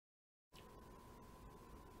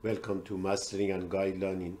Welcome to Mastering and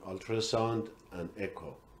Guideline in Ultrasound and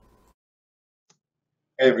Echo.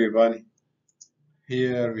 Hey everyone,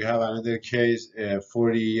 here we have another case, a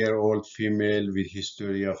 40-year-old female with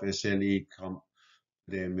history of SLE come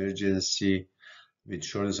to the emergency with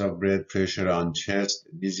shortness of breath, pressure on chest,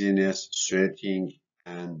 dizziness, sweating,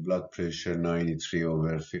 and blood pressure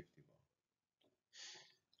 93/50.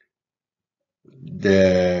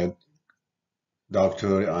 The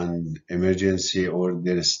doctor on emergency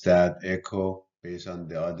ordered stat echo based on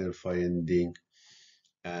the other finding,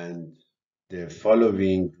 and the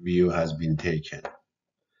following view has been taken.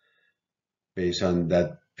 Based on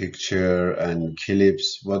that picture and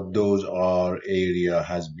clips, what those are area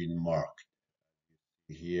has been marked.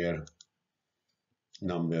 Here,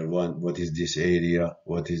 number one, what is this area?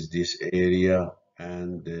 What is this area?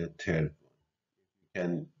 And the third one. You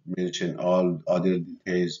can mention all other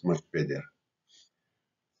details much better.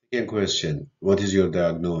 Second question, what is your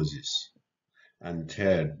diagnosis? And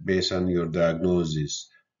third, based on your diagnosis,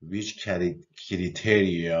 which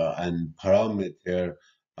criteria and parameter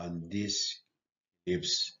on this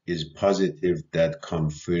tips is positive that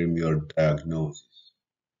confirm your diagnosis.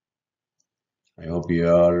 I hope you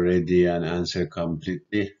are ready and answer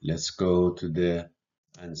completely. Let's go to the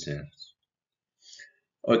answers.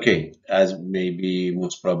 Okay, as maybe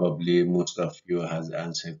most probably most of you has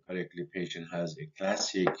answered correctly, patient has a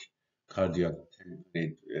classic cardiac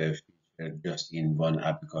tamponade feature just in one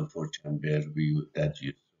apical four chamber view that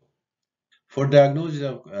you saw. For diagnosis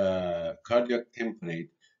of cardiac tamponade,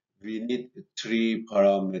 we need three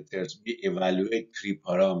parameters. We evaluate three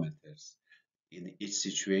parameters. In each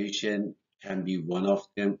situation can be one of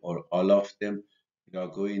them or all of them. We are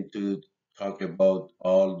going to talk about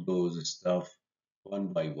all those stuff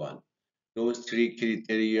one by one. Those three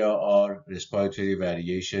criteria are respiratory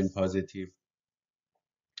variation positive,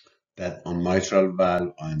 that on mitral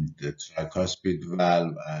valve, on the tricuspid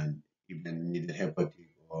valve, and even middle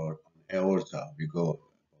hepatic or on aorta. We go.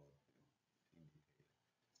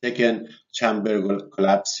 Second, chamber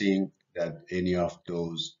collapsing, that any of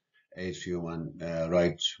those atrium and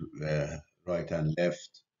right and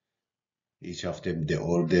left, each of them the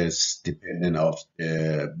orders dependent of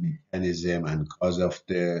the mechanism and cause of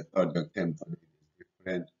the cardiac tamponade is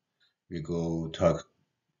different. We go talk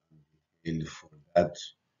in for that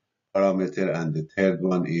parameter, and the third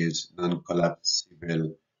one is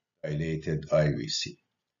non-collapsible dilated IVC.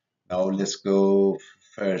 Now let's go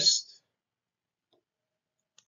first